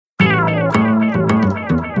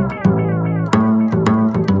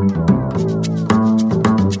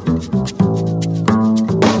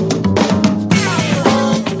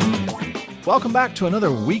Welcome back to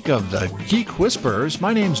another week of the Geek Whisperers.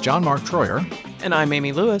 My name's John Mark Troyer. And I'm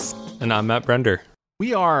Amy Lewis. And I'm Matt Brender.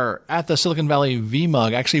 We are at the Silicon Valley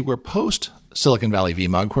VMUG. Actually, we're post-Silicon Valley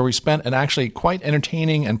VMUG, where we spent an actually quite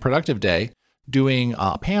entertaining and productive day doing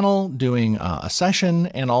a panel, doing a session,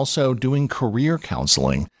 and also doing career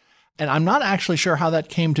counseling. And I'm not actually sure how that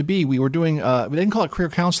came to be. We were doing, we didn't call it career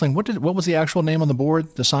counseling. What was the actual name on the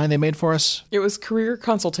board, the sign they made for us? It was career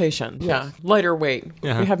consultation. Yeah. Lighter weight.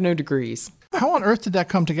 Yeah. We have no degrees. How on earth did that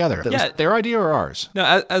come together? Was their idea or ours?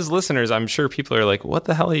 No, as listeners, I'm sure people are like, what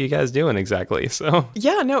the hell are you guys doing exactly? So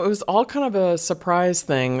yeah, no, it was all kind of a surprise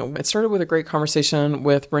thing. It started with a great conversation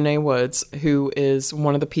with Renee Woods, who is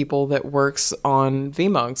one of the people that works on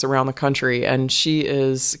VMUGs around the country. And she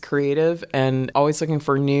is creative and always looking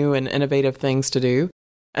for new and innovative things to do.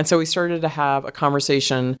 And so we started to have a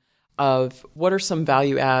conversation of what are some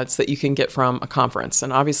value adds that you can get from a conference.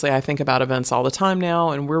 And obviously I think about events all the time now,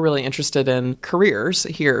 and we're really interested in careers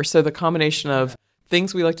here. So the combination of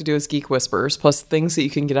things we like to do as Geek Whispers plus things that you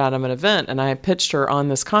can get out of an event. And I pitched her on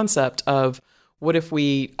this concept of what if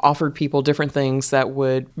we offered people different things that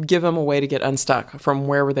would give them a way to get unstuck from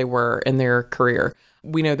wherever they were in their career.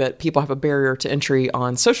 We know that people have a barrier to entry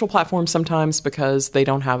on social platforms sometimes because they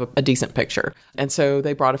don't have a decent picture. And so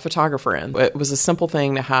they brought a photographer in. It was a simple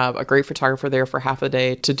thing to have a great photographer there for half a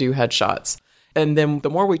day to do headshots. And then the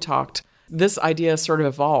more we talked, this idea sort of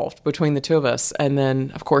evolved between the two of us. And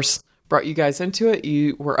then, of course, brought you guys into it.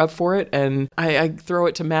 You were up for it. And I throw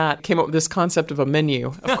it to Matt, came up with this concept of a menu.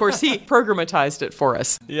 Of course, he programmatized it for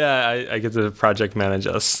us. Yeah, I get to project manage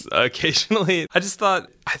us occasionally.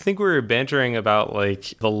 I think we were bantering about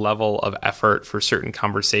like the level of effort for certain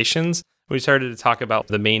conversations. We started to talk about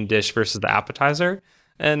the main dish versus the appetizer.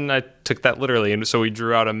 And I took that literally. And so we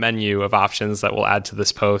drew out a menu of options that we'll add to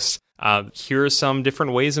this post. Here are some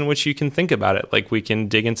different ways in which you can think about it. Like we can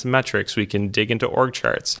dig into metrics. We can dig into org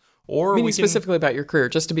charts. Or meaning specifically about your career,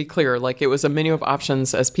 just to be clear, like it was a menu of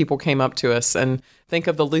options as people came up to us. And think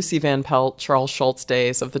of the Lucy Van Pelt, Charles Schultz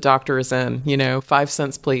days of The Doctor Is In, 5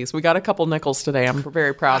 cents, please. We got a couple nickels today I'm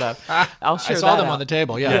very proud of. I'll share that. I saw them on the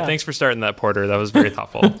table, yeah. Thanks for starting that, Porter. That was very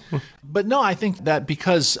thoughtful. But no, I think that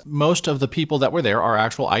because most of the people that were there are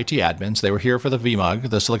actual IT admins, they were here for the VMUG,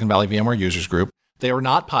 the Silicon Valley VMware Users Group. They were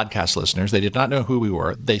not podcast listeners. They did not know who we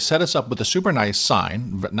were. They set us up with a super nice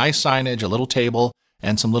sign, nice signage, a little table,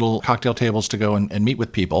 and some little cocktail tables to go and meet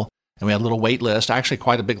with people. And we had a little wait list, actually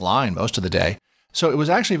quite a big line most of the day. So it was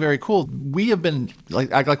actually very cool. We have been,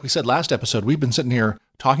 like we said last episode, we've been sitting here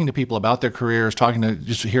talking to people about their careers,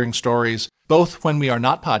 just hearing stories, both when we are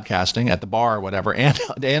not podcasting at the bar or whatever, and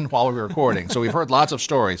while we're recording. So we've heard lots of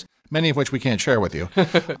stories, many of which we can't share with you.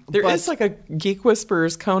 There is like a Geek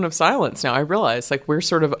Whispers cone of silence now. I realize we're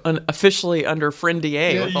sort of officially under friend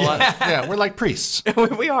DA with a lot. Yeah, we're like priests.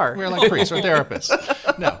 We are. We're like priests or therapists.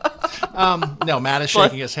 No, Matt is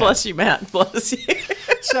shaking his head. Bless you, Matt. Bless you.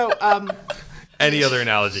 So, any other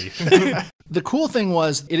analogy? The cool thing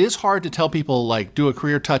was, it is hard to tell people, do a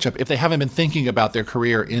career touch-up if they haven't been thinking about their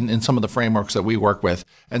career in some of the frameworks that we work with.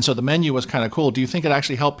 And so the menu was kind of cool. Do you think it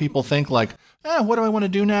actually helped people think what do I want to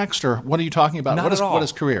do next? Or what are you talking about? Not at all. What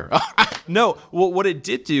is career? No. Well, what it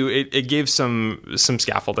did do, it gave some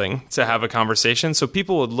scaffolding to have a conversation. So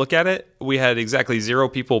people would look at it. We had exactly 0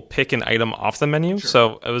 people pick an item off the menu. Sure.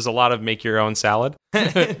 So it was a lot of make your own salad.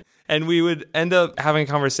 And we would end up having a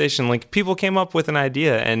conversation. Like people came up with an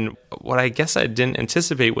idea. And what I guess I didn't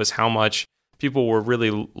anticipate was how much people were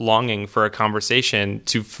really longing for a conversation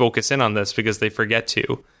to focus in on this because they forget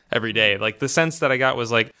to every day. Like the sense that I got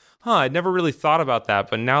was like, I'd never really thought about that.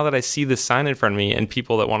 But now that I see this sign in front of me and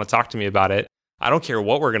people that want to talk to me about it, I don't care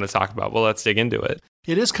what we're going to talk about. Well, let's dig into it.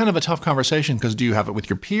 It is kind of a tough conversation because do you have it with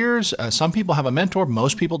your peers? Some people have a mentor.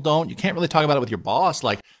 Most people don't. You can't really talk about it with your boss.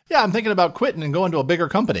 Like, yeah, I'm thinking about quitting and going to a bigger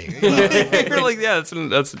company. You're like, yeah,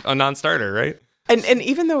 that's a non-starter, right? And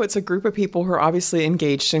even though it's a group of people who are obviously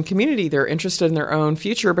engaged in community, they're interested in their own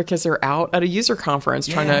future because they're out at a user conference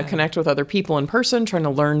trying to connect with other people in person, trying to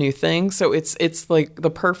learn new things. So it's like the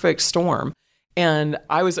perfect storm. And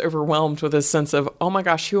I was overwhelmed with this sense of, oh my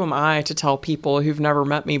gosh, who am I to tell people who've never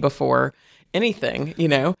met me before anything,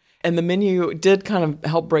 And the menu did kind of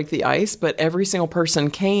help break the ice, but every single person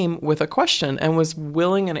came with a question and was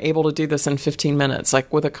willing and able to do this in 15 minutes.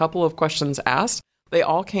 Like with a couple of questions asked, they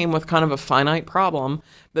all came with kind of a finite problem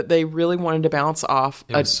that they really wanted to bounce off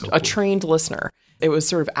a trained listener. It was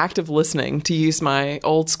sort of active listening, to use my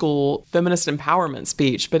old school feminist empowerment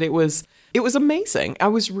speech, but it was amazing.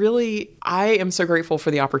 I am so grateful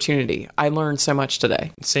for the opportunity. I learned so much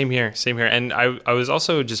today. Same here. And I was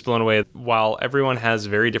also just blown away. While everyone has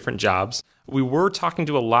very different jobs, we were talking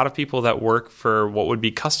to a lot of people that work for what would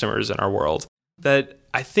be customers in our world, that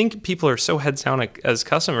I think people are so heads down as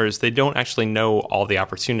customers, they don't actually know all the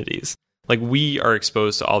opportunities. Like, we are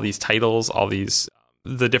exposed to all these titles,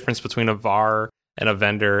 the difference between a VAR and a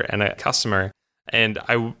vendor and a customer. And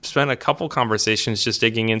I spent a couple conversations just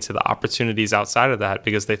digging into the opportunities outside of that,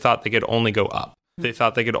 because they thought they could only go up. They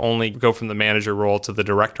thought they could only go from the manager role to the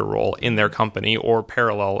director role in their company, or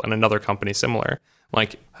parallel in another company similar.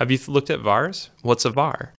 Like, have you looked at VARs? What's a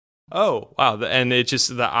VAR? Oh, wow. And it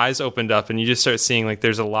just, the eyes opened up, and you just start seeing like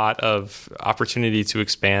there's a lot of opportunity to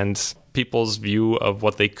expand people's view of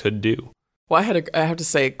what they could do. Well, I have to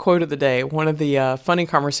say, quote of the day, one of the funny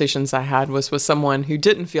conversations I had was with someone who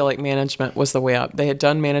didn't feel like management was the way up. They had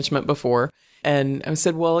done management before. And I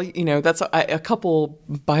said, well, that's a couple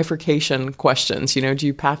bifurcation questions. Do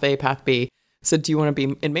you path A, path B? I said, do you want to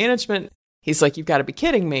be in management? He's like, you've got to be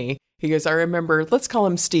kidding me. He goes, I remember, let's call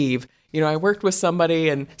him Steve. I worked with somebody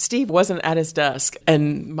and Steve wasn't at his desk.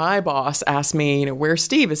 And my boss asked me, where's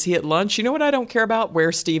Steve? Is he at lunch? You know what I don't care about?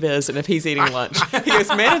 Where Steve is and if he's eating lunch. He goes,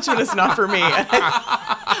 management is not for me.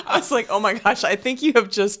 I was like, oh my gosh, I think you have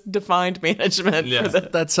just defined management. Yeah.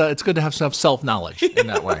 That's it's good to have some self-knowledge in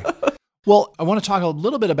that way. Well, I want to talk a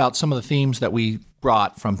little bit about some of the themes that we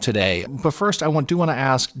brought from today. But first, do want to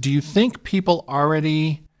ask, do you think people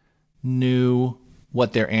already knew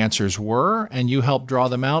what their answers were and you helped draw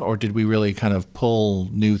them out, or did we really kind of pull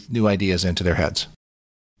new ideas into their heads?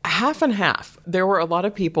 Half and half. There were a lot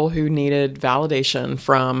of people who needed validation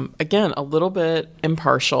from, again, a little bit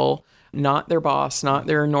impartial, not their boss, not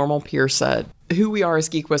their normal peer set. Who we are as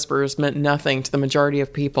Geek Whisperers meant nothing to the majority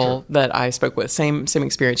of people that I spoke with. Same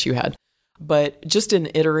experience you had. But just in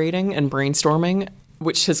iterating and brainstorming,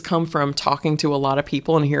 which has come from talking to a lot of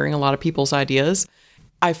people and hearing a lot of people's ideas,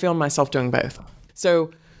 I found myself doing both.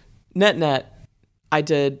 So net, I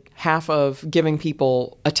did half of giving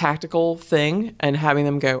people a tactical thing and having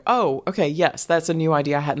them go, oh, okay, yes, that's a new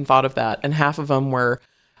idea. I hadn't thought of that. And half of them were,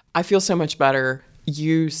 I feel so much better.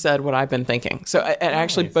 You said what I've been thinking. So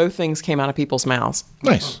actually both things came out of people's mouths.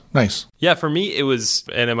 Nice. Yeah, for me, it was,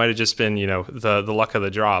 and it might have just been, the luck of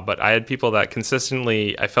the draw, but I had people that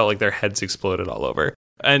consistently, I felt like their heads exploded all over.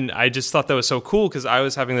 And I just thought that was so cool, because I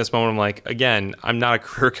was having this moment, I'm like, again, I'm not a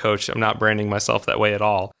career coach. I'm not branding myself that way at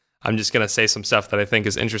all. I'm just going to say some stuff that I think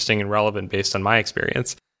is interesting and relevant based on my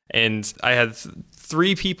experience. And I had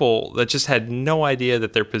 3 people that just had no idea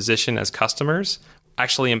that their position as customers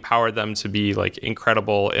actually empowered them to be like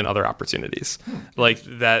incredible in other opportunities. Like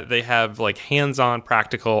that they have like hands-on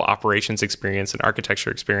practical operations experience and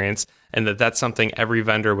architecture experience, and that's something every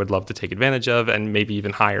vendor would love to take advantage of and maybe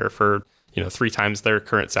even hire for 3 times their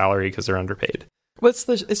current salary because they're underpaid. Well, it's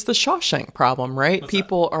the Shawshank problem, right?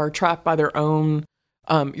 People are trapped by their own,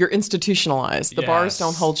 you're institutionalized. The bars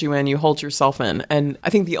don't hold you in, you hold yourself in. And I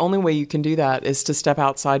think the only way you can do that is to step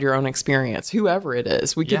outside your own experience, whoever it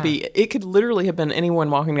is. It could literally have been anyone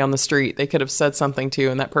walking down the street. They could have said something to,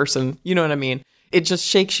 and that person, you know what I mean? It just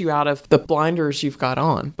shakes you out of the blinders you've got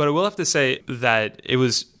on. But I will have to say that it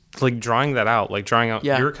was like drawing that out, like drawing out,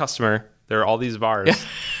 you're a customer, there are all these VARs.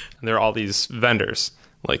 And there are all these vendors.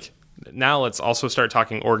 Like, now let's also start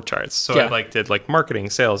talking org charts. So I did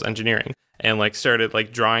marketing, sales, engineering, and started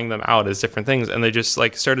drawing them out as different things. And they just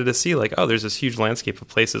started to see oh, there's this huge landscape of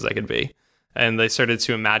places I could be. And they started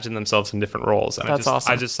to imagine themselves in different roles. And That's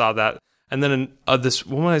awesome. I just saw that. And then this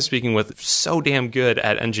woman I was speaking with, so damn good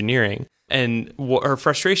at engineering. And her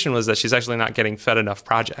frustration was that she's actually not getting fed enough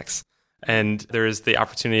projects. And there is the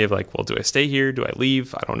opportunity of well, do I stay here? Do I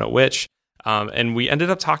leave? I don't know which. And we ended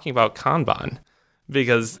up talking about Kanban,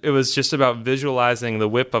 because it was just about visualizing the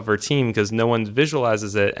whip of her team, because no one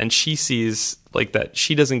visualizes it. And she sees that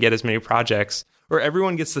she doesn't get as many projects, or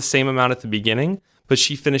everyone gets the same amount at the beginning, but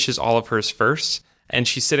she finishes all of hers first. And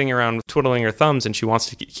she's sitting around twiddling her thumbs and she wants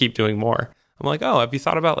to keep doing more. I'm like, oh, have you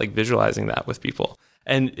thought about visualizing that with people?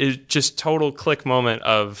 And it's just total click moment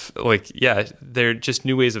of they're just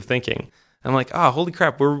new ways of thinking. I'm like, holy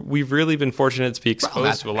crap, we've really been fortunate to be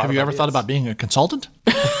exposed to a lot of Have you ever thought about being a consultant?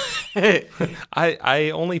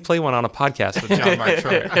 I only play one on a podcast with John Mark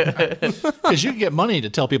Schroeder. Because you can get money to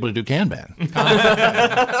tell people to do Kanban.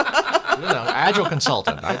 Agile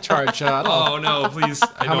consultant. I charge, I don't know. No, please.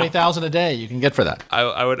 How many thousand a day you can get for that?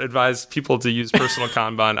 I would advise people to use personal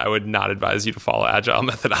Kanban. I would not advise you to follow Agile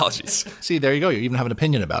methodologies. See, there you go. You even have an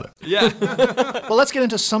opinion about it. Yeah. Well, let's get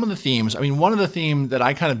into some of the themes. I mean, one of the themes that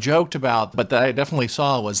I kind of joked about, but that I definitely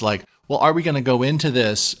saw was well, are we going to go into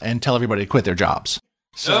this and tell everybody to quit their jobs?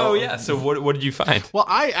 So what did you find? Well,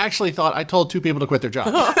 I actually thought I told 2 people to quit their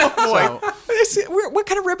jobs. what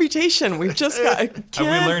kind of reputation? We've just got Ken,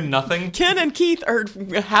 Have we learned nothing? Ken and Keith are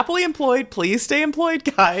happily employed. Please stay employed,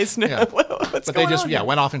 guys. No, Yeah. what's But going they just on?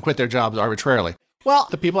 went off and quit their jobs arbitrarily. Well,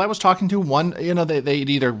 the people I was talking to, one, they'd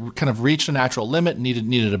either kind of reached a natural limit,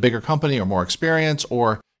 needed a bigger company or more experience,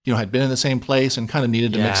 or had been in the same place and kind of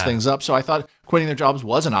needed to mix things up. So I thought quitting their jobs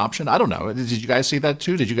was an option. I don't know. Did you guys see that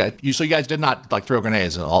too? So you guys did not like throw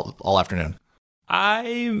grenades all afternoon?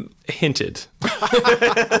 I hinted.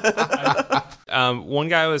 One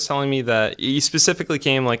guy was telling me that he specifically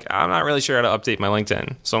came like, I'm not really sure how to update my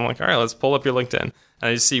LinkedIn. So I'm like, all right, let's pull up your LinkedIn. And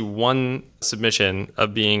I just see one submission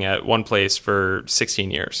of being at one place for 16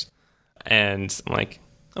 years. And I'm like,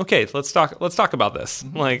 okay, let's talk about this.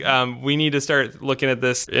 Like, we need to start looking at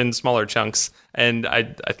this in smaller chunks. And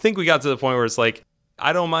I think we got to the point where it's like,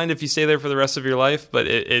 I don't mind if you stay there for the rest of your life, but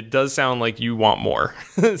it does sound like you want more.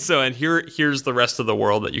 And here's the rest of the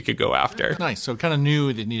world that you could go after. Nice. So kind of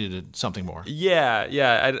knew they needed something more.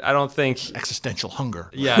 Yeah. I don't think Existential hunger.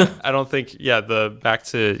 Yeah, I don't think the back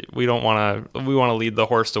to we want to lead the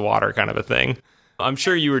horse to water kind of a thing. I'm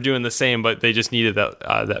sure you were doing the same, but they just needed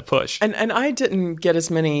that push. And I didn't get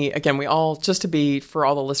as many. Again, we all, just to be for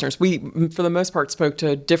all the listeners, we for the most part spoke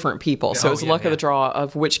to different people. So it was luck of the draw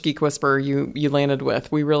of which Geek Whisperer you landed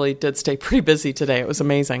with. We really did stay pretty busy today. It was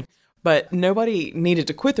amazing. But nobody needed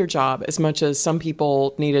to quit their job as much as some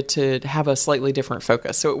people needed to have a slightly different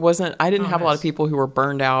focus. So it wasn't. I didn't have a lot of people who were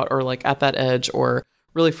burned out or like at that edge or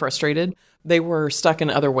really frustrated. They were stuck in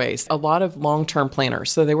other ways. A lot of long-term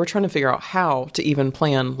planners. So they were trying to figure out how to even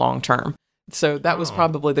plan long-term. So that was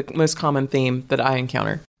probably the most common theme that I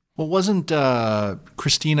encountered. Well, wasn't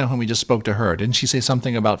Christina, when we just spoke to her, didn't she say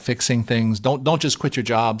something about fixing things? Don't just quit your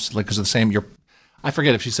jobs because of the same. I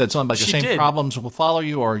forget if she said something about the same problems will follow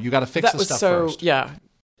you, or you got to fix the stuff first. Yeah.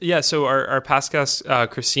 Yeah, so our past guest,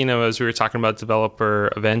 Christina, as we were talking about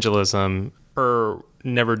developer evangelism, her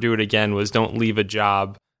never do it again was don't leave a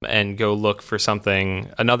job and go look for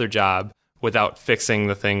another job without fixing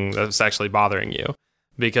the thing that's actually bothering you.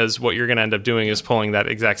 Because what you're going to end up doing is pulling that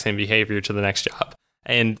exact same behavior to the next job.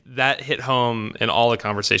 And that hit home in all the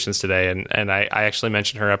conversations today. And I actually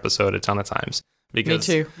mentioned her episode a ton of times. Because,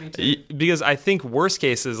 Me too. Because I think worst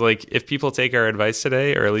case is like if people take our advice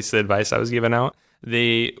today, or at least the advice I was giving out,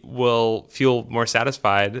 they will feel more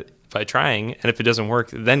satisfied by trying. And if it doesn't work,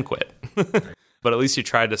 then quit. But at least you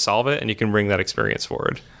tried to solve it and you can bring that experience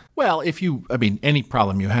forward. Well, any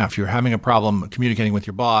problem you have, if you're having a problem communicating with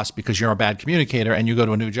your boss because you're a bad communicator and you go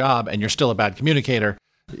to a new job and you're still a bad communicator,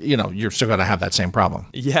 you're still going to have that same problem.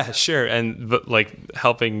 Yeah, sure. But like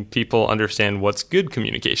helping people understand what's good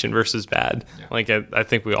communication versus bad. Yeah. Like I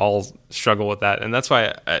think we all struggle with that. And that's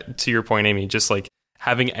why, to your point, Amy, just like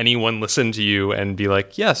having anyone listen to you and be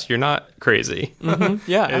like, yes, you're not crazy. Mm-hmm.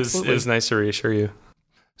 Yeah, absolutely. Is nice to reassure you.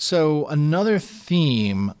 So another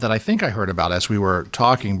theme that I think I heard about as we were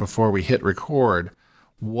talking before we hit record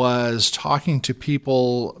was talking to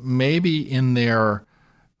people maybe in their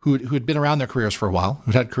who had been around their careers for a while,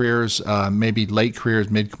 who'd had careers, maybe late careers,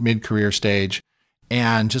 mid-career stage,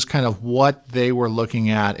 and just kind of what they were looking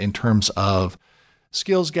at in terms of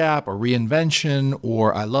skills gap or reinvention.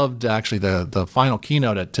 Or I loved actually the final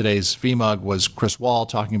keynote at today's VMUG was Chris Wall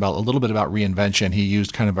talking about a little bit about reinvention. He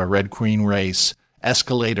used kind of a Red Queen race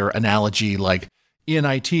escalator analogy, like in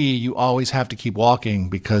IT, you always have to keep walking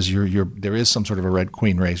because there is some sort of a Red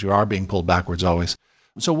Queen race. You are being pulled backwards always.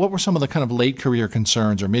 So what were some of the kind of late career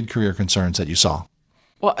concerns or mid-career concerns that you saw?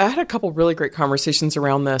 Well, I had a couple really great conversations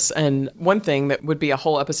around this. And one thing that would be a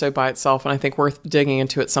whole episode by itself, and I think worth digging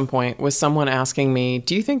into at some point, was someone asking me,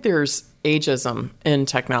 do you think there's ageism in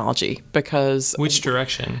technology? Because which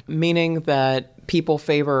direction? Meaning that people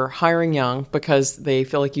favor hiring young because they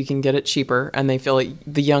feel like you can get it cheaper, and they feel like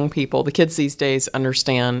the young people, the kids these days,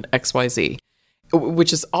 understand XYZ.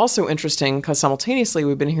 Which is also interesting because simultaneously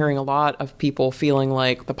we've been hearing a lot of people feeling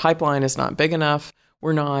like the pipeline is not big enough.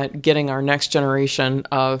 We're not getting our next generation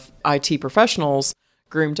of IT professionals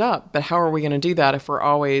groomed up. But how are we going to do that if we're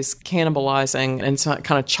always cannibalizing and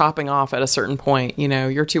kind of chopping off at a certain point?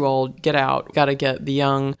 You're too old, get out, got to get the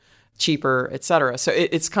young cheaper, et cetera. So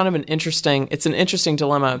it's kind of an interesting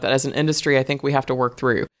dilemma that as an industry, I think we have to work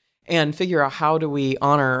through and figure out how do we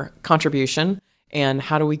honor contribution and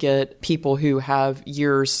how do we get people who have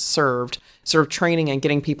years served sort of training and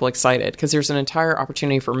getting people excited, because there's an entire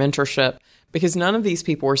opportunity for mentorship. Because none of these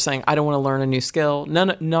people were saying, I don't want to learn a new skill.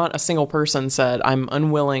 Not a single person said, I'm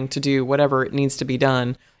unwilling to do whatever it needs to be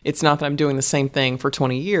done. It's not that I'm doing the same thing for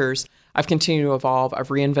 20 years. I've continued to evolve. I've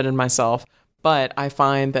reinvented myself. But I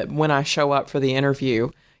find that when I show up for the interview,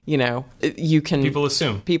 people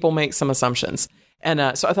assume. People make some assumptions.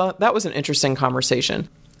 And so I thought that was an interesting conversation.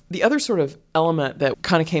 The other sort of element that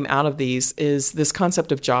kind of came out of these is this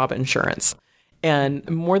concept of job insurance. And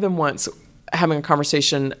more than once, having a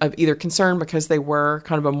conversation of either concern because they were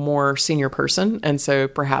kind of a more senior person, and so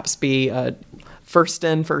perhaps be first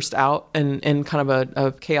in, first out in kind of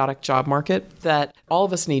a chaotic job market, that all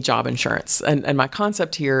of us need job insurance. And my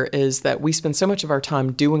concept here is that we spend so much of our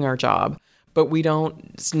time doing our job, but we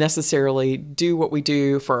don't necessarily do what we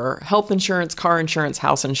do for health insurance, car insurance,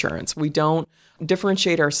 house insurance. We don't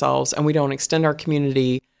differentiate ourselves, and we don't extend our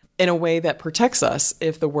community in a way that protects us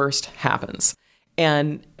if the worst happens.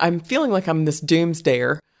 And I'm feeling like I'm this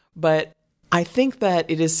doomsdayer, but I think that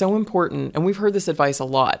it is so important, and we've heard this advice a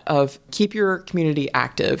lot, of keep your community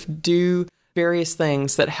active, do various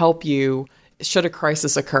things that help you should a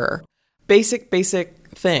crisis occur. Basic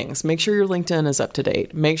things. Make sure your LinkedIn is up to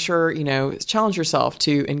date. Make sure, challenge yourself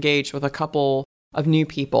to engage with a couple of new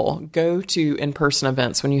people. Go to in-person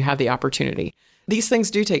events when you have the opportunity. These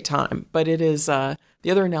things do take time, but it is, the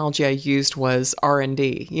other analogy I used was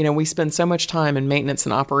R&D. We spend so much time in maintenance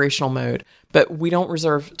and operational mode, but we don't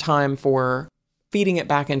reserve time for feeding it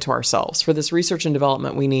back into ourselves. For this research and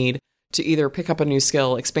development, we need to either pick up a new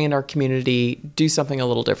skill, expand our community, do something a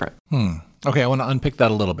little different. Okay, I want to unpick that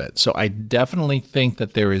a little bit. So I definitely think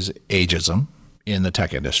that there is ageism in the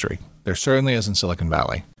tech industry. There certainly is in Silicon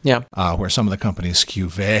Valley, where some of the companies skew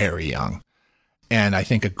very young. And I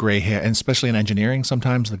think a gray hair, and especially in engineering,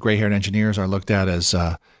 sometimes the gray-haired engineers are looked at as,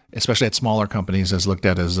 especially at smaller companies, as looked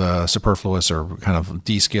at as superfluous or kind of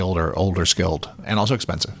de-skilled or older skilled, and also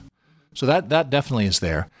expensive. So that definitely is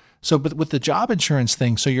there. So, but with the job insurance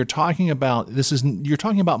thing, so you're talking about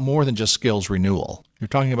more than just skills renewal. You're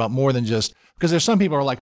talking about more than just, because there's some people who are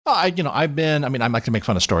like, I like to make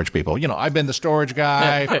fun of storage people. I've been the storage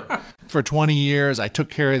guy for 20 years. I took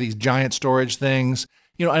care of these giant storage things.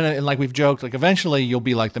 And like we've joked, like eventually you'll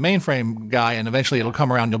be like the mainframe guy, and eventually it'll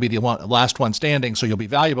come around. You'll be the last one standing, so you'll be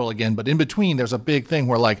valuable again. But in between, there's a big thing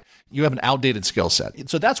where like you have an outdated skill set.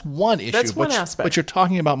 So that's one issue. That's one aspect. But you're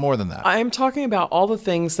talking about more than that. I'm talking about all the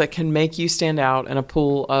things that can make you stand out in a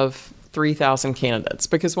pool of 3,000 candidates.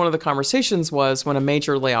 Because one of the conversations was when a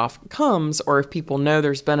major layoff comes, or if people know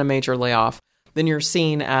there's been a major layoff, then you're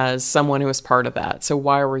seen as someone who is part of that. So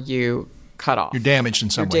why were you cut off? You're damaged in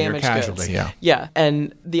some way. You're casualty, goods. Yeah.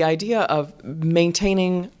 And the idea of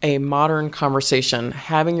maintaining a modern conversation,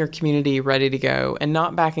 having your community ready to go and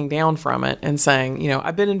not backing down from it and saying,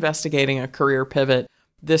 I've been investigating a career pivot.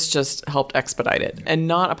 This just helped expedite it. And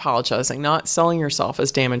not apologizing, not selling yourself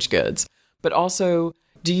as damaged goods, but also,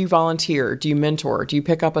 do you volunteer? Do you mentor? Do you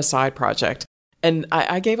pick up a side project? And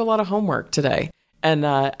I gave a lot of homework today. And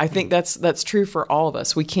I think that's true for all of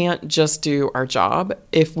us. We can't just do our job.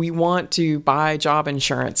 If we want to buy job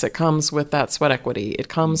insurance, it comes with that sweat equity. It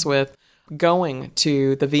comes with going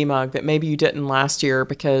to the VMUG that maybe you didn't last year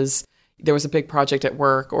because there was a big project at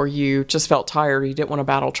work, or you just felt tired, or you didn't want to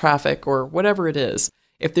battle traffic, or whatever it is.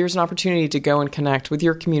 If there's an opportunity to go and connect with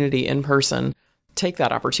your community in person, take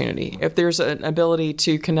that opportunity. If there's an ability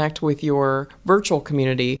to connect with your virtual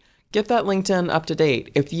community, get that LinkedIn up to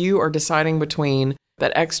date. If you are deciding between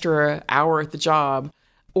that extra hour at the job,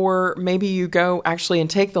 or maybe you go actually and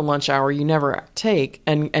take the lunch hour you never take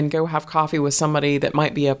and go have coffee with somebody that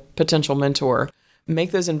might be a potential mentor,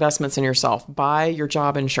 make those investments in yourself. Buy your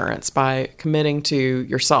job insurance by committing to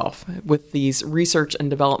yourself with these research and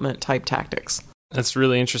development type tactics. That's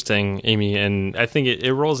really interesting, Amy. And I think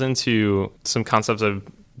it rolls into some concepts I've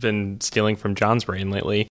been stealing from John's brain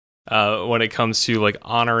lately. When it comes to like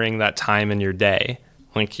honoring that time in your day,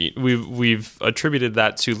 like we've attributed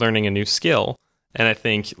that to learning a new skill, and I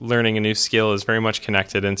think learning a new skill is very much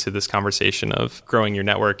connected into this conversation of growing your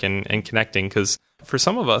network and connecting. Because for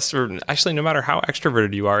some of us, or actually no matter how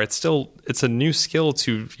extroverted you are, it's a new skill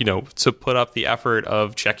to put up the effort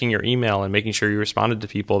of checking your email and making sure you responded to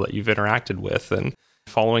people that you've interacted with, and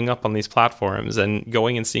following up on these platforms, and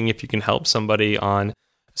going and seeing if you can help somebody on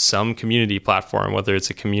some community platform, whether it's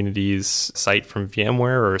a community's site from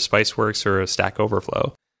VMware or Spiceworks or a Stack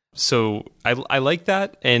Overflow. So I like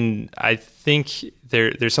that, and I think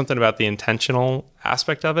there's something about the intentional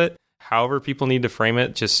aspect of it. However people need to frame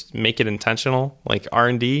it, just make it intentional. Like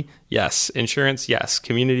R&D, yes. Insurance, yes.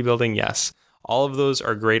 Community building, yes. All of those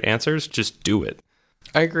are great answers. Just do it.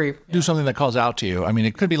 I agree. Do something that calls out to you. I mean,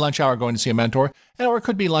 it could be lunch hour going to see a mentor, or it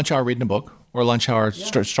could be lunch hour reading a book, or lunch hour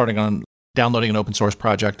starting on downloading an open source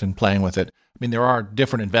project and playing with it. I mean, there are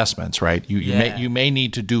different investments, right? You may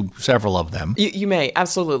need to do several of them. You may,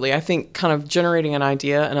 absolutely. I think kind of generating an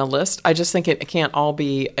idea and a list, I just think it can't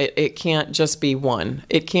just be one.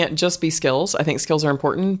 It can't just be skills. I think skills are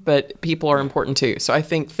important, but people are important too. So I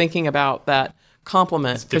think thinking about that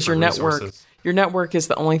complement, because your network, Your network is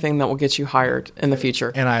the only thing that will get you hired in the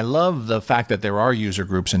future. And I love the fact that there are user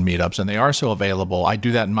groups and meetups, and they are so available. I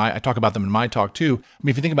do that I talk about them in my talk too. I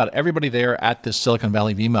mean, if you think about it, everybody there at this Silicon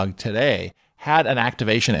Valley VMUG today had an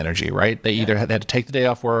activation energy, right? They either had to take the day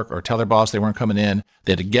off work or tell their boss they weren't coming in.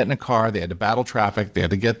 They had to get in a car. They had to battle traffic. They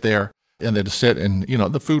had to get there, and they had to sit, and,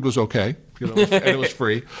 the food was okay, and it was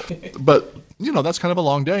free. But, that's kind of a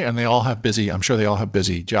long day, and I'm sure they all have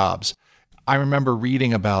busy jobs. I remember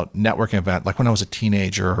reading about networking event, like when I was a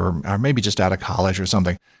teenager or maybe just out of college or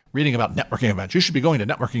something, reading about networking events. You should be going to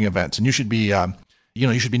networking events, and you should be,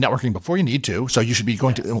 you should be networking before you need to. So you should be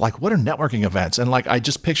going to, like, what are networking events? And I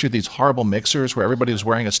just pictured these horrible mixers where everybody was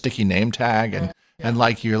wearing a sticky name tag and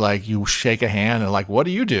you shake a hand and what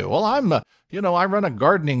do you do? Well, I'm, I run a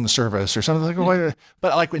gardening service or something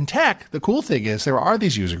But in tech, the cool thing is there are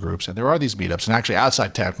these user groups and there are these meetups, and actually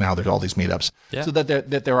outside tech now there's all these meetups, so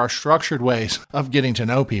that there are structured ways of getting to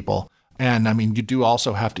know people. And I mean, you do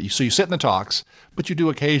also have to, so you sit in the talks, but you do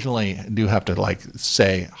occasionally have to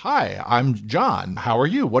say, hi, I'm John. How are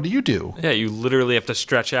you? What do you do? Yeah, you literally have to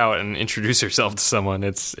stretch out and introduce yourself to someone.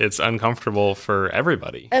 It's uncomfortable for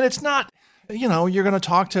everybody. And it's not, you're going to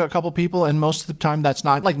talk to a couple people, and most of the time that's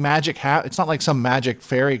not like magic. It's not like some magic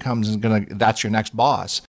fairy comes and that's your next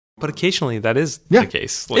boss. But occasionally that is the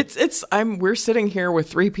case. We're sitting here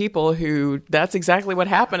with three people who that's exactly what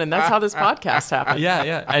happened, and that's how this podcast happened.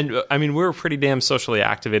 Yeah. And I mean, we're pretty damn socially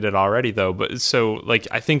activated already though. But so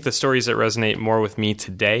I think the stories that resonate more with me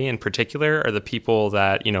today in particular are the people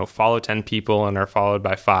that, follow 10 people and are followed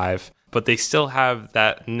by 5, but they still have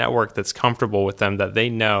that network that's comfortable with them, that they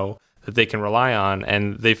know that they can rely on,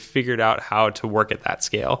 and they've figured out how to work at that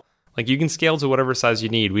scale. You can scale to whatever size you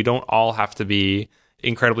need. We don't all have to be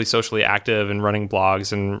incredibly socially active and running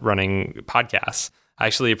blogs and running podcasts. I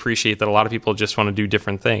actually appreciate that a lot of people just want to do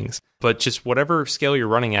different things, but just whatever scale you're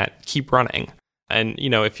running at, keep running. And,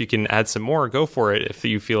 if you can add some more, go for it if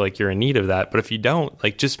you feel like you're in need of that. But if you don't,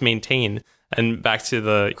 just maintain. And back to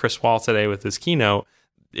the Chris Wall today with his keynote,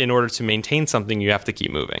 in order to maintain something, you have to keep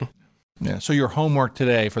moving. Yeah. So your homework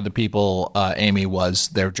today for the people, Amy, was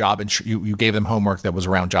their job. You gave them homework that was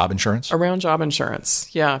around job insurance? Around job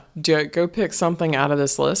insurance. Yeah. Go pick something out of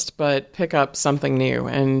this list, but pick up something new,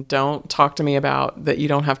 and don't talk to me about that you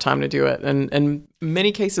don't have time to do it. And in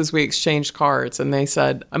many cases, we exchanged cards, and they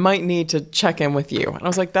said, I might need to check in with you. And I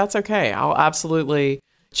was like, that's okay. I'll absolutely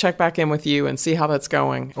check back in with you and see how that's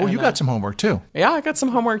going. Oh, you got some homework too. Yeah, I got some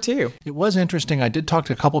homework too. It was interesting. I did talk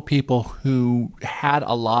to a couple people who had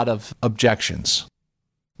a lot of objections,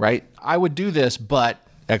 right? I would do this, but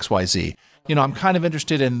XYZ. I'm kind of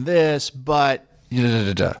interested in this, but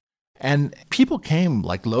And people came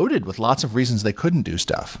loaded with lots of reasons they couldn't do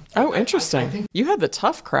stuff. Oh, interesting. You had the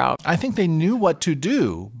tough crowd. I think they knew what to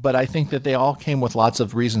do, but I think that they all came with lots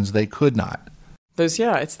of reasons they could not. It's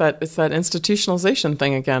that institutionalization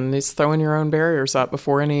thing again. It's throwing your own barriers up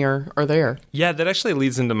before any are there. Yeah, that actually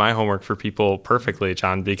leads into my homework for people perfectly,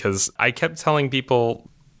 John, because I kept telling people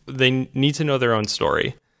they need to know their own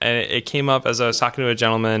story. And it came up as I was talking to a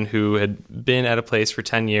gentleman who had been at a place for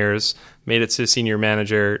 10 years, made it to senior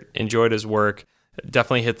manager, enjoyed his work,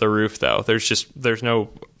 definitely hit the roof though. There's no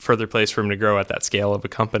further place for him to grow at that scale of a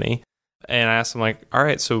company. And I asked him, all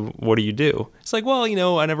right, so what do you do? It's well,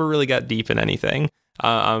 I never really got deep in anything.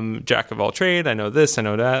 I'm jack of all trade. I know this, I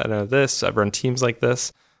know that, I know this. I've run teams like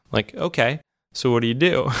this. Okay, so what do you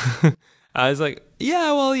do? I was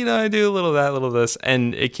yeah, well, I do a little of that, a little of this.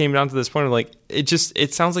 And it came down to this point of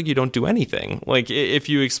it sounds like you don't do anything. If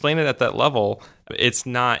you explain it at that level, it's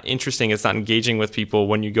not interesting. It's not engaging with people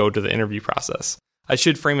when you go to the interview process. I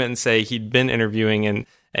should frame it and say he'd been interviewing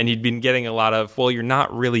and he'd been getting a lot of, well, you're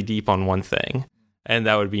not really deep on one thing, and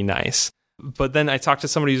that would be nice. But then I talked to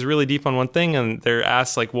somebody who's really deep on one thing, and they're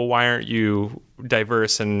asked, well, why aren't you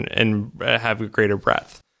diverse and have a greater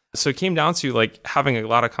breadth? So it came down to having a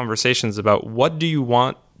lot of conversations about what do you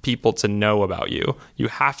want people to know about you? You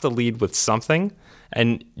have to lead with something.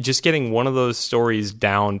 And just getting one of those stories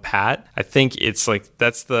down pat, I think it's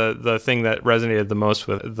that's the thing that resonated the most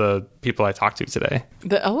with the people I talked to today.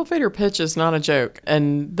 The elevator pitch is not a joke.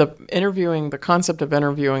 And the concept of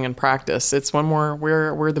interviewing and practice, it's one more,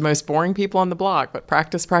 we're the most boring people on the block, but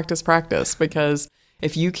practice. Because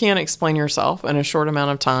if you can't explain yourself in a short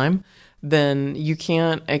amount of time, then you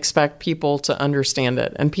can't expect people to understand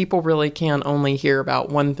it. And people really can only hear about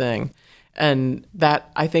one thing. And that,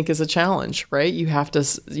 I think, is a challenge, right? You have to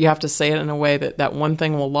say it in a way that one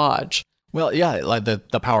thing will lodge. Well, yeah,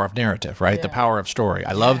 the power of narrative, right? Yeah. The power of story.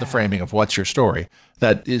 I love the framing of what's your story.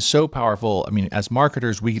 That is so powerful. I mean, as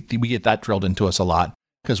marketers, we get that drilled into us a lot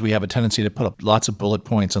because we have a tendency to put up lots of bullet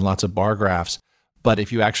points and lots of bar graphs. But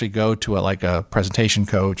if you actually go to like a presentation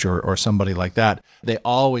coach or somebody like that, they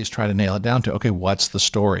always try to nail it down to, okay, what's the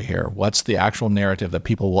story here? What's the actual narrative that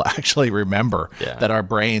people will actually remember? That our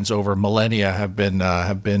brains over millennia have been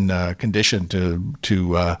conditioned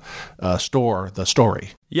to store the story.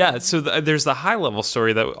 Yeah, so there's the high level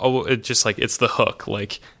story that it's the hook.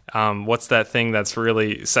 Like, what's that thing that's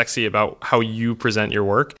really sexy about how you present your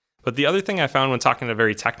work? But the other thing I found when talking to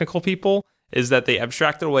very technical people is that they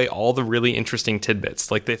abstracted away all the really interesting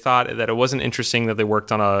tidbits. Like, they thought that it wasn't interesting that they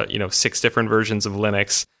worked on 6 different versions of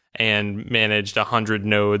Linux and managed 100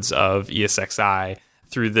 nodes of ESXi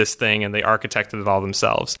through this thing, and they architected it all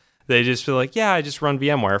themselves. They just feel like, yeah, I just run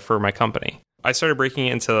VMware for my company. I started breaking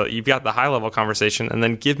it into, you've got the high level conversation, and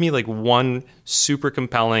then give me like one super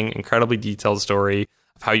compelling, incredibly detailed story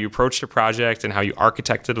of how you approached a project and how you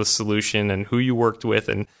architected a solution and who you worked with,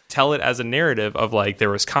 and tell it as a narrative of like,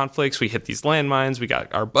 there was conflicts, we hit these landmines, we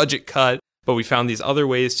got our budget cut, but we found these other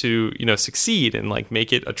ways to, succeed and like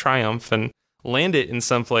make it a triumph and land it in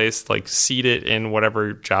some place, like seed it in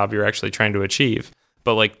whatever job you're actually trying to achieve.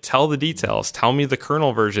 But like, tell the details, tell me the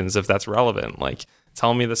kernel versions if that's relevant, like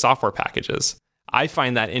tell me the software packages. I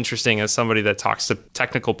find that interesting as somebody that talks to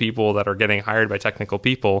technical people that are getting hired by technical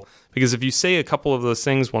people, because if you say a couple of those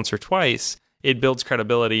things once or twice, it builds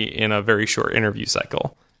credibility in a very short interview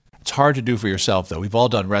cycle. It's hard to do for yourself, though. We've all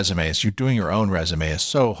done resumes. You're doing your own resume is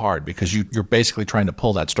so hard because you're basically trying to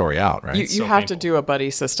pull that story out, right? You have to do a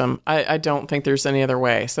buddy system. I don't think there's any other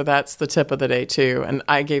way. So that's the tip of the day, too. And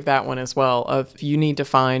I gave that one as well, of you need to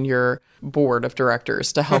find your board of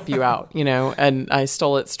directors to help you out, and I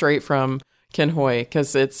stole it straight from Ken Hoy,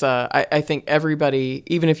 because it's, I think everybody,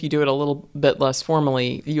 even if you do it a little bit less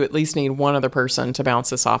formally, you at least need one other person to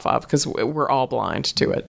bounce this off of, because we're all blind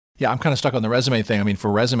to it. Yeah, I'm kind of stuck on the resume thing. I mean,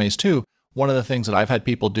 for resumes too, one of the things that I've had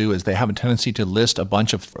people do is they have a tendency to list a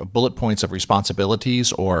bunch of bullet points of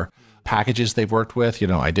responsibilities or packages they've worked with.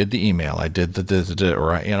 I did the email, I did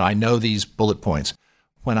or I know these bullet points.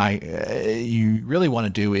 When you really want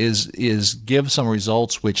to do is give some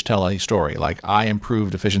results which tell a story, like I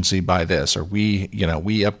improved efficiency by this, or we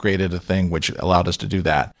upgraded a thing which allowed us to do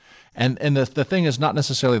that. And the thing is not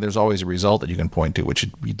necessarily there's always a result that you can point to, which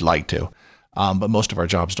you'd like to. But most of our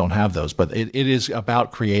jobs don't have those. But it is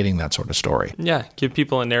about creating that sort of story. Yeah, give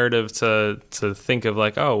people a narrative to think of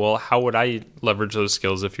like, oh, well, how would I leverage those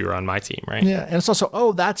skills if you were on my team, right? Yeah, and it's also,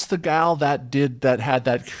 oh, that's the gal that had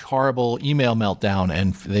that horrible email meltdown,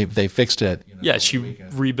 and they fixed it. Yeah, she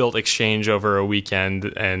rebuilt Exchange over a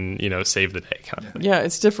weekend and saved the day kind of thing. Yeah,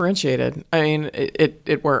 it's differentiated. I mean,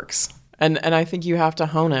 it works. And I think you have to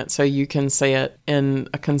hone it so you can say it in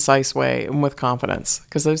a concise way and with confidence,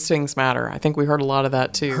 because those things matter. I think we heard a lot of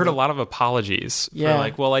that too. I heard a lot of apologies for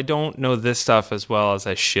like, well, I don't know this stuff as well as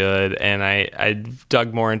I should, and I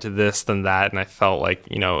dug more into this than that, and I felt like,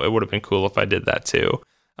 it would have been cool if I did that too.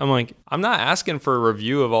 I'm like, I'm not asking for a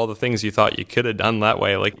review of all the things you thought you could have done that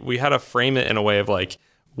way. Like, we had to frame it in a way of like,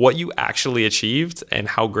 what you actually achieved and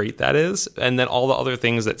how great that is, and then all the other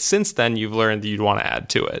things that since then you've learned that you'd want to add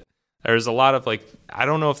to it. There's a lot of like, I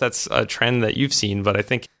don't know if that's a trend that you've seen, but I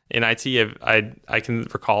think in IT, I can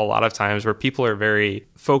recall a lot of times where people are very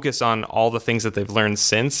focused on all the things that they've learned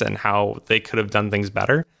since and how they could have done things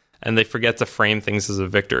better. And they forget to frame things as a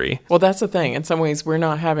victory. Well, that's the thing. In some ways, we're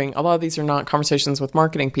not having, a lot of these are not conversations with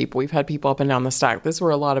marketing people. We've had people up and down the stack. This is where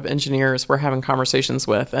a lot of engineers we're having conversations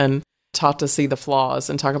with and taught to see the flaws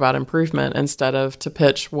and talk about improvement instead of to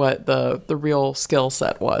pitch what the real skill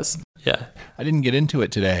set was. Yeah. I didn't get into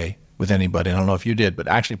it today with anybody. I don't know if you did, but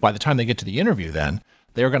actually by the time they get to the interview, then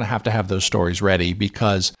they're going to have those stories ready,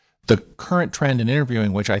 because the current trend in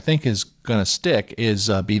interviewing, which I think is going to stick, is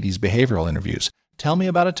be these behavioral interviews. Tell me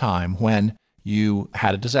about a time when you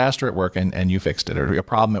had a disaster at work and you fixed it, or a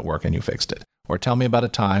problem at work and you fixed it. Or tell me about a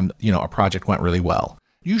time, a project went really well.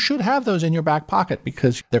 You should have those in your back pocket,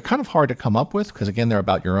 because they're kind of hard to come up with, because again, they're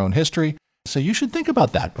about your own history. So you should think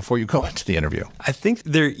about that before you go into the interview. I think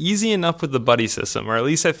they're easy enough with the buddy system, or at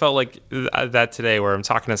least I felt like that today, where I'm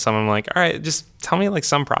talking to someone, I'm like, all right, just tell me like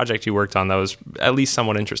some project you worked on that was at least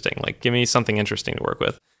somewhat interesting. Like, give me something interesting to work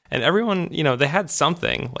with. And everyone, they had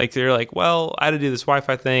something. Like, they're like, well, I had to do this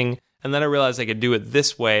Wi-Fi thing, and then I realized I could do it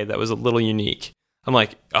this way that was a little unique. I'm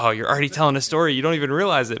like, oh, you're already telling a story. You don't even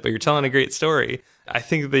realize it, but you're telling a great story. I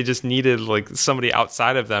think they just needed like somebody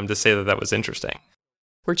outside of them to say that was interesting.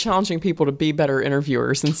 We're challenging people to be better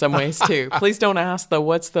interviewers in some ways too. Please don't ask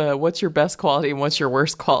what's your best quality and what's your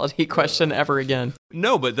worst quality question ever again.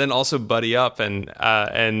 No, but then also buddy up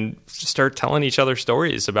and start telling each other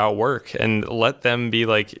stories about work, and let them be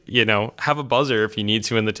like, have a buzzer if you need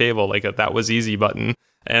to in the table, like a that was easy button,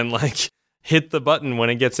 and like, hit the button when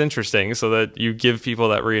it gets interesting so that you give people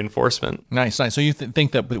that reinforcement. Nice. So you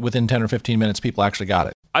think that within 10 or 15 minutes, people actually got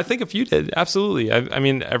it? I think a few did. Absolutely. I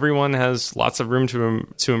mean, everyone has lots of room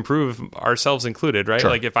to improve, ourselves included, right? Sure.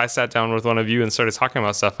 Like if I sat down with one of you and started talking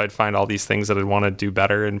about stuff, I'd find all these things that I'd want to do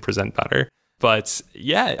better and present better. But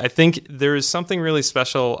yeah, I think there is something really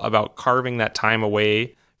special about carving that time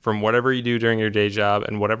away from whatever you do during your day job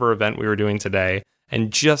and whatever event we were doing today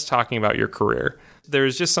and just talking about your career.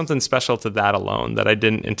 There's just something special to that alone that I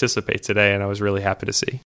didn't anticipate today, and I was really happy to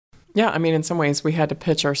see. Yeah, I mean, in some ways, we had to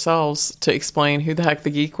pitch ourselves to explain who the heck the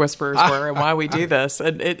Geek Whisperers were and why we do this.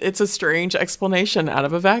 And it's a strange explanation out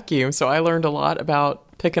of a vacuum. So I learned a lot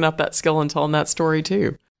about picking up that skill and telling that story,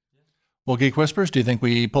 too. Well, Geek Whispers, do you think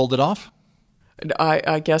we pulled it off?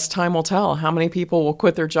 I guess time will tell. How many people will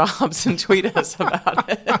quit their jobs and tweet us about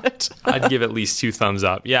it? I'd give at least 2 thumbs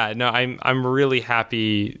up. Yeah, no, I'm really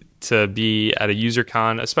happy to be at a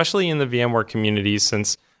UserCon, especially in the VMware community,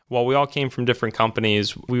 since while we all came from different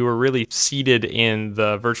companies, we were really seated in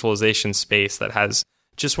the virtualization space that has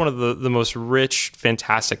just one of the most rich,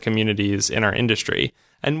 fantastic communities in our industry.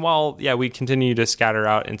 And while, yeah, we continue to scatter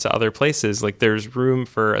out into other places, like there's room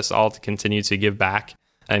for us all to continue to give back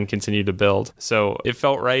and continue to build. So it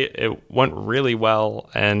felt right. It went really well,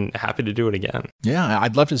 and happy to do it again. Yeah,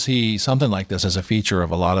 I'd love to see something like this as a feature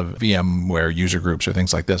of a lot of VMware user groups or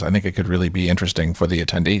things like this. I think it could really be interesting for the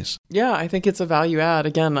attendees. Yeah, I think it's a value add.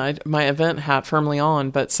 Again, my event hat firmly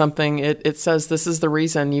on, but something, it says this is the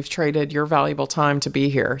reason you've traded your valuable time to be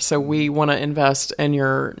here. So we want to invest in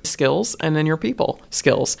your skills and in your people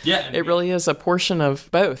skills. Yeah, it really is a portion of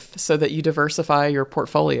both so that you diversify your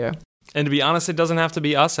portfolio. And to be honest, it doesn't have to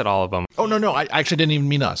be us at all of them. Oh, no. I actually didn't even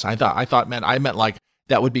mean us. I meant like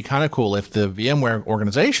that would be kind of cool if the VMware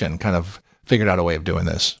organization kind of figured out a way of doing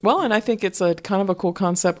this. Well, and I think it's a kind of a cool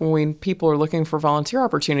concept when people are looking for volunteer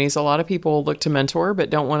opportunities. A lot of people look to mentor, but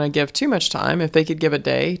don't want to give too much time. If they could give a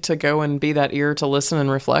day to go and be that ear to listen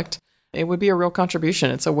and reflect, it would be a real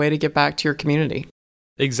contribution. It's a way to get back to your community.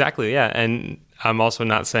 Exactly, yeah. And I'm also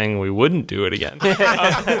not saying we wouldn't do it again.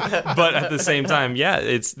 But at the same time,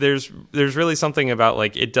 yeah, there's really something about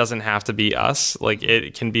like it doesn't have to be us. Like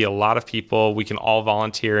it can be a lot of people. We can all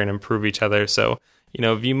volunteer and improve each other. So,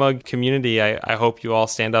 VMUG community, I hope you all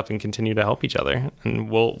stand up and continue to help each other, and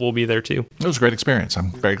we'll be there too. It was a great experience.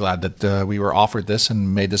 I'm very glad that we were offered this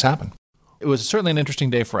and made this happen. It was certainly an interesting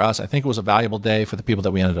day for us. I think it was a valuable day for the people that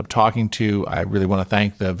we ended up talking to. I really want to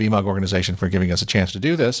thank the VMUG organization for giving us a chance to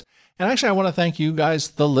do this. And actually, I want to thank you guys,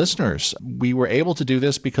 the listeners. We were able to do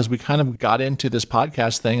this because we kind of got into this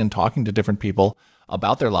podcast thing and talking to different people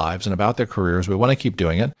about their lives and about their careers. We want to keep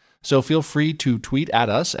doing it. So feel free to tweet at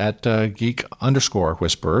us at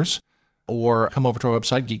geek_whisperers or come over to our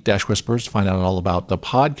website, geek-whispers, to find out all about the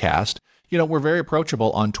podcast. We're very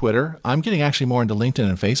approachable on Twitter. I'm getting actually more into LinkedIn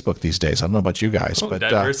and Facebook these days. I don't know about you guys. But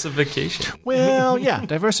diversification. Well, yeah,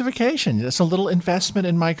 diversification. That's a little investment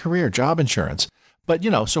in my career, job insurance. But,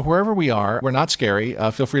 so wherever we are, we're not scary.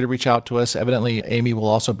 Feel free to reach out to us. Evidently, Amy will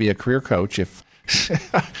also be a career coach if,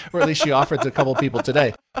 or at least she offered to a couple of people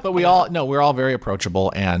today. But we're all very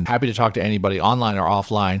approachable and happy to talk to anybody online or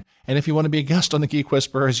offline. And if you want to be a guest on the Geek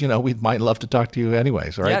Whisperers, we might love to talk to you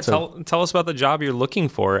anyways. Right? Yeah, tell us about the job you're looking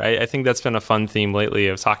for. I think that's been a fun theme lately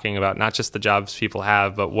of talking about not just the jobs people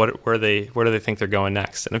have, but where do they think they're going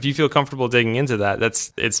next. And if you feel comfortable digging into that,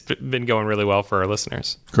 it's been going really well for our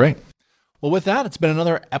listeners. Great. Well, with that, it's been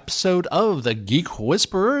another episode of the Geek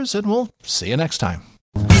Whisperers, and we'll see you next time.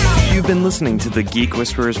 You've been listening to the Geek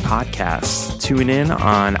Whisperers podcast. Tune in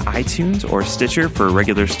on iTunes or Stitcher for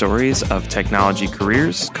regular stories of technology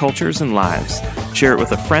careers, cultures, and lives. Share it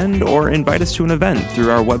with a friend or invite us to an event through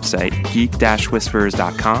our website,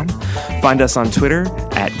 geek-whispers.com. Find us on Twitter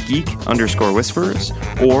at geek_whisperers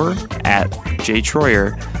or at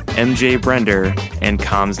jtroyer, MJ Brender, and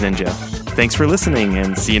Comms Ninja. Thanks for listening,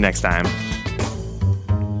 and see you next time.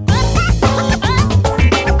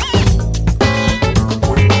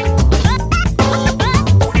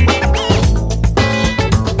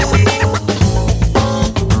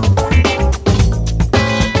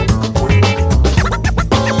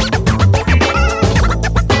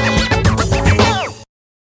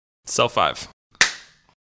 Cell 5.